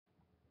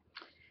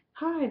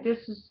Hi,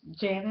 this is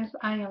Janice.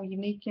 I am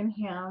unique in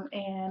him,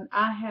 and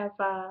I have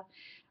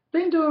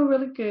been doing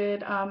really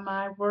good on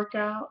my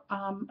workout.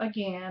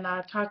 Again,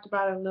 I talked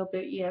about it a little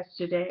bit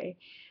yesterday.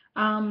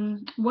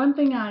 One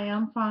thing I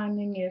am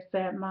finding is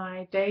that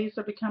my days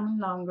are becoming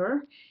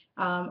longer.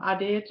 I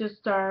did just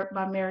start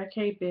my Mary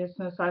Kay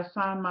business. I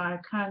signed my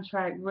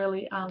contract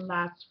really on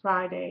last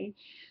Friday.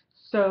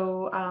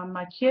 So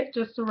my kit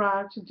just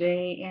arrived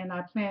today, and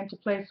I plan to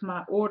place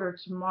my order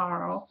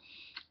tomorrow.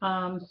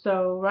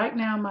 So right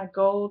now my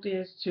goal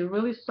is to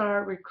really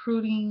start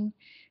recruiting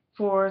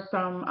for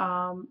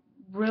some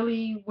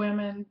really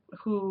women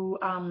who,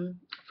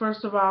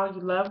 first of all, you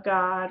love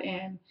God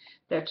and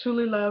that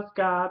truly loves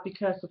God,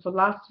 because the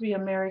philosophy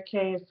of Mary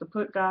Kay is to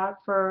put God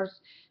first,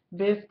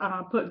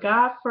 put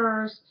God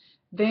first,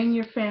 then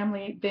your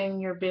family, then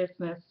your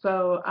business,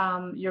 so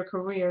your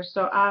career.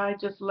 So I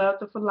just love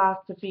the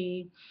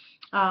philosophy.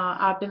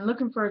 I've been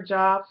looking for a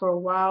job for a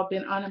while,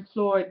 been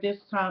unemployed this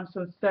time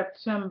since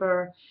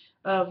September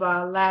of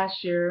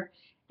last year,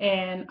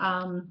 and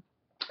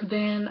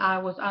then I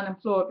was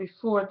unemployed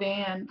before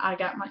then. I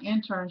got my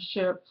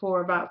internship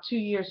for about 2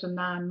 years and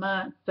 9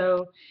 months.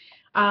 So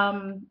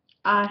um,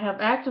 I have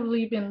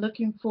actively been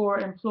looking for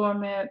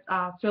employment,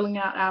 filling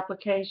out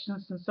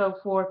applications and so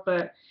forth,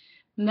 but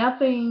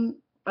nothing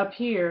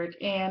appeared.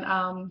 And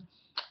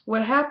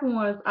what happened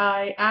was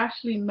I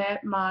actually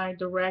met my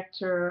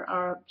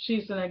director.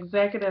 She's an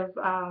executive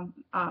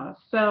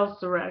sales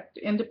director,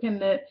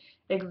 independent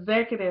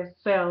executive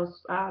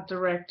sales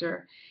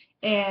director.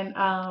 And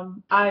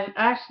I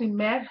actually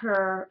met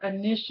her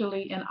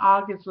initially in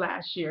August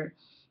last year.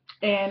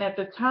 And at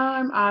the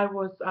time, I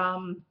was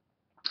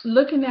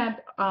looking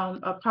at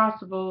a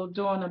possible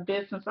doing a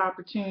business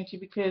opportunity,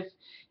 because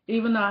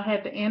even though I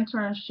had the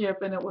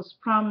internship and I was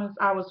promised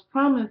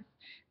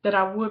that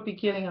I would be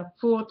getting a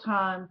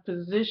full-time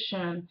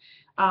position,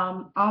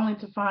 only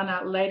to find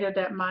out later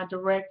that my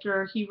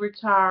director, he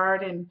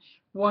retired, and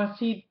once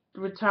he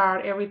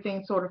retired,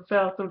 everything sort of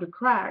fell through the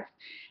cracks.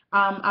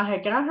 I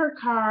had got her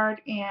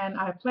card and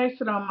I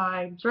placed it on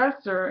my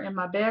dresser in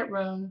my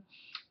bedroom,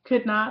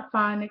 could not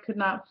find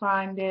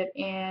it,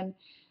 and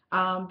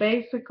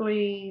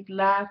basically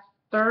last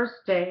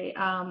Thursday,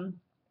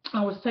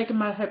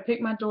 I had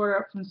picked my daughter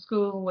up from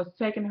school and was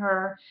taking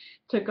her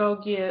to go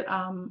get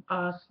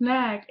a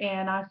snack,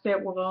 and I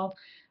said, well,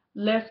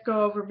 let's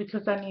go over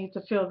because I need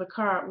to fill the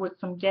car with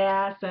some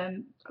gas.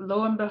 And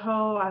lo and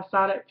behold, I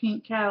saw that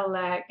pink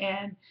Cadillac,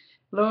 and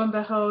lo and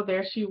behold,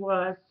 there she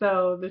was.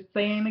 So the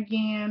saying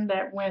again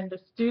that when the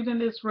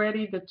student is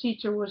ready, the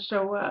teacher will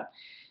show up.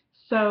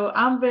 So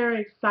I'm very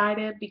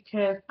excited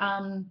because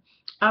I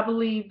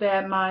believe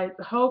that my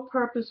whole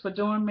purpose for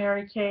doing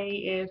Mary Kay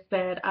is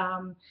that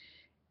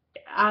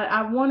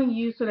I want to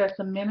use it as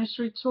a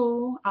ministry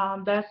tool.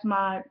 That's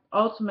my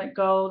ultimate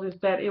goal, is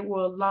that it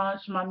will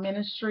launch my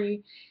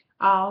ministry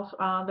off,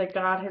 that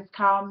God has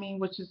called me,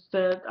 which is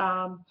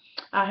I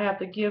have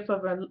the gift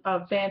of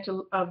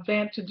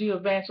to do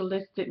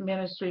evangelistic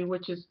ministry,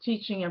 which is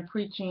teaching and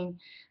preaching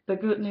the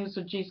good news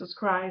of Jesus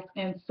Christ.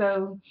 And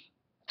so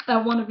I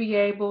want to be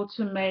able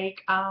to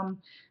make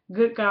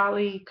good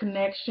godly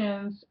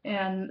connections,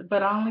 and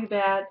but only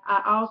that,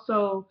 I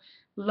also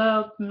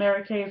love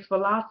Mary Kay's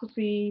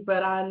philosophy,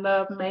 but I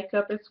love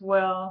makeup as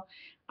well.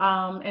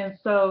 And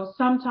so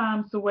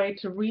sometimes the way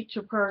to reach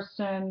a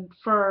person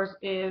first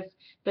is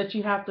that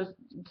you have to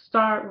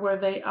start where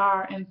they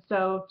are. And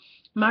so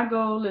my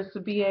goal is to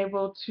be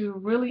able to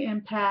really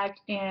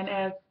impact, and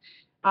as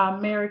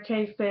Mary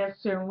Kay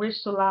says, to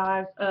enrich the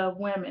lives of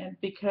women,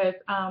 because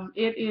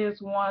it is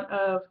one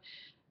of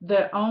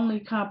the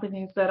only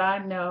companies that I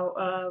know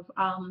of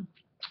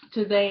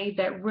today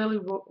that really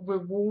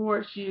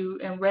rewards you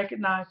and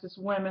recognizes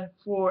women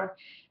for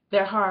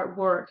their hard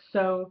work.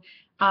 So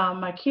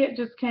my kit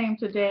just came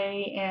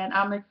today, and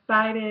I'm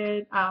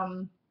excited.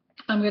 I'm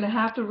going to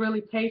have to really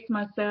pace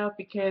myself,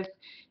 because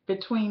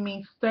between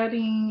me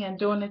studying and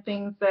doing the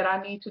things that I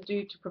need to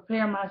do to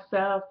prepare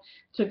myself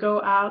to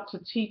go out to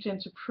teach and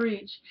to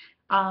preach,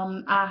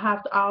 I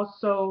have to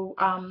also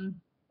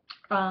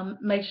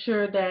make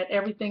sure that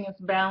everything is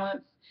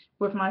balanced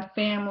with my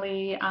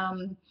family.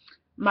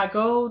 My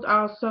goal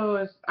also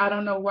is, I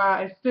don't know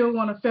why, I still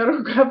want a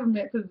federal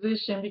government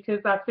position,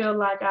 because I feel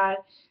like I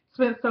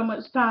spent so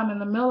much time in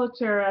the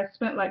military. I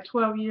spent like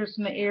 12 years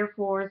in the Air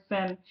Force,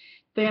 and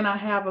then I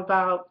have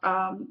about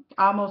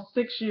almost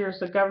 6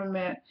 years of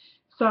government.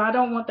 So I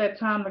don't want that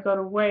time to go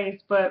to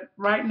waste. But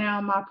right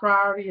now, my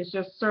priority is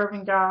just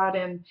serving God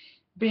and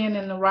being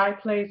in the right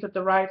place at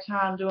the right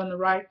time, doing the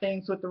right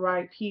things with the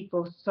right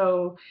people.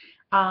 So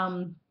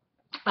um,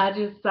 I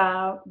just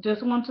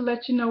want to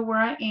let you know where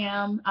I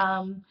am.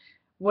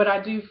 What I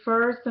do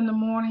first in the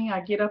morning,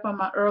 I get up on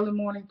my early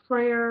morning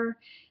prayer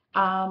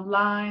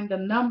line. The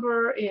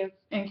number is,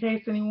 in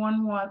case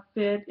anyone wants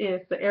it,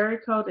 is the area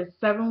code is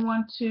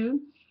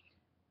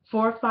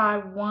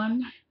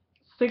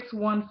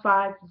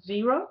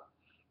 712-451-6150.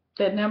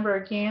 That number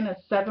again is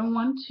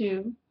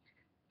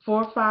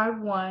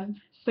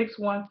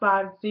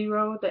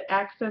 712-451-6150. The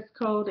access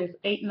code is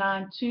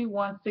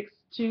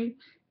 892162.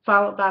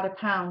 followed by the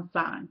pound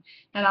sign.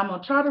 And I'm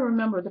going to try to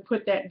remember to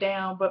put that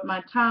down, but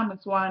my time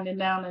is winding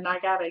down and I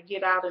got to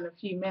get out in a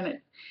few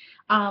minutes.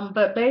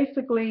 But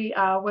basically,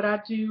 what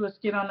I do is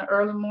get on the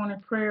early morning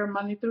prayer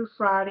Monday through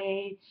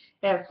Friday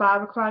at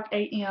 5 o'clock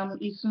a.m.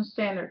 Eastern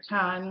Standard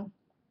Time,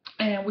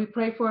 and we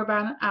pray for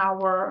about an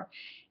hour,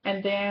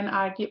 and then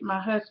I get my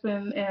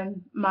husband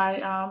and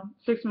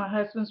fix my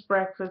husband's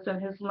breakfast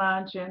and his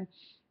lunch and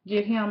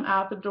get him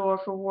out the door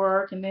for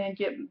work, and then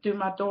do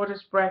my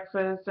daughter's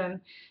breakfast and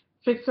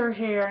fix her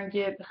hair and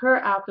get her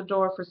out the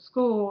door for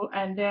school,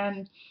 and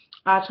then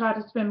I try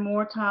to spend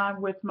more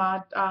time with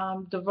my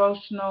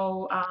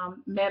devotional,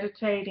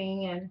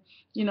 meditating and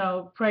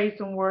praise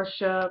and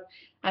worship,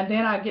 and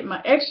then I get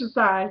my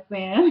exercise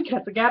in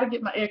because I got to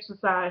get my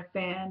exercise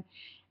in.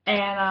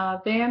 And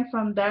then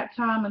from that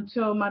time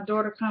until my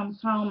daughter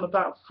comes home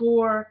about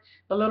 4,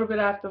 a little bit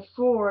after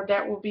 4,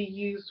 that will be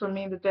used for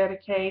me to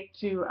dedicate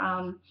to,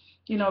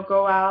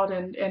 go out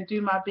and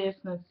do my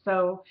business.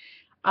 So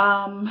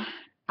um,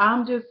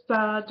 I'm just,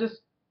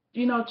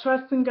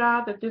 trusting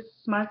God that this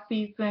is my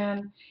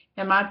season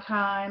and my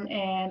time.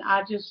 And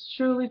I just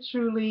truly,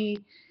 truly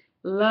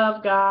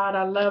love God.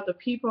 I love the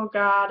people of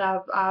God.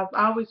 I've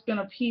always been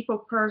a people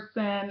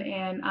person,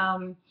 and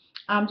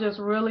I'm just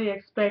really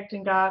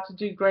expecting God to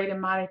do great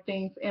and mighty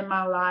things in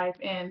my life.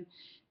 And,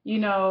 you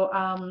know,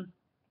 um,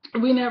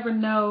 we never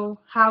know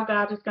how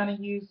God is going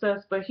to use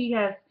us, but He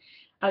has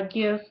a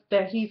gift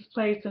that He's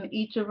placed in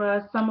each of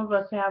us. Some of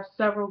us have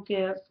several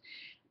gifts,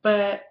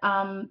 but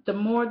the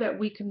more that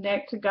we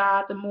connect to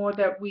God, the more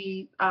that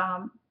we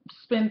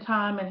spend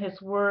time in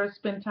His Word,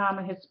 spend time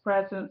in His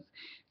presence,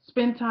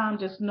 spend time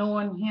just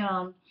knowing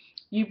Him,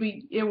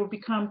 it will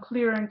become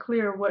clearer and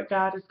clearer what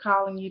God is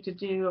calling you to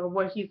do or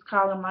what He's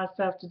calling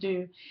myself to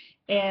do.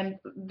 And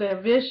the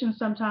vision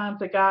sometimes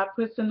that God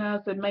puts in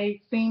us, it may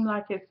seem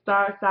like it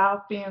starts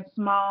out being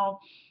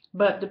small,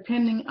 but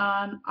depending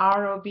on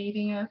our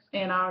obedience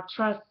and our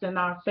trust and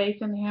our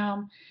faith in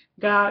Him,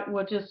 God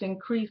will just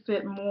increase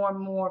it more and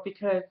more,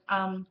 because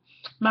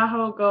my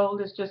whole goal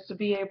is just to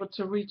be able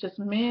to reach as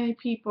many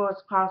people as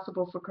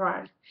possible for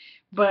Christ.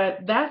 But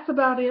that's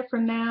about it for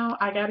now.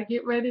 I got to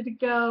get ready to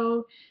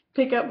go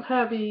pick up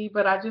hubby,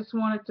 but I just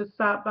wanted to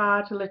stop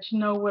by to let you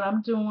know what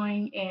I'm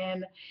doing,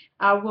 and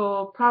I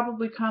will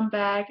probably come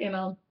back in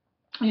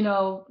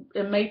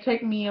it may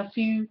take me a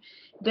few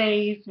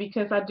days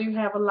because I do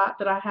have a lot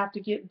that I have to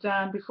get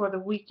done before the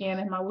weekend,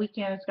 and my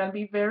weekend is going to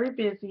be very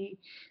busy.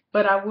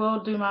 But I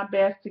will do my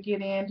best to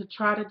get in to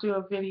try to do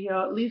a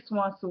video at least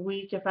once a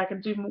week. If I can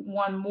do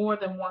one more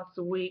than once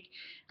a week,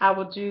 I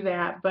will do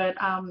that. But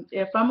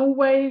if I'm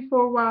away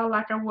for a while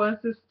like I was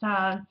this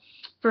time,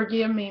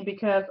 forgive me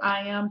because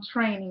I am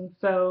training.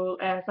 So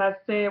as I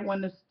said,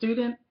 when the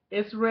student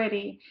is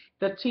ready,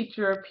 the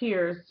teacher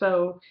appears.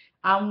 So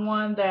I'm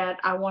one that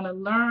I want to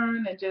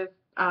learn and just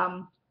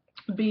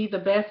be the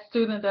best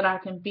student that I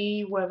can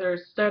be, whether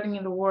it's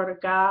studying the Word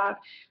of God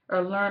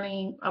or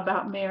learning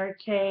about Mary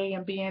Kay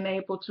and being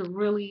able to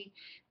really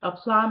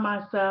apply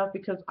myself,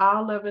 because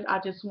all of it, I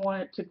just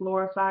want it to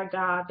glorify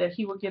God, that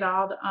He will get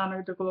all the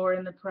honor, the glory,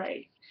 and the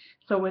praise.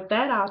 So with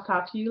that, I'll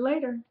talk to you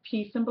later.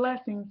 Peace and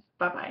blessings.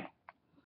 Bye-bye.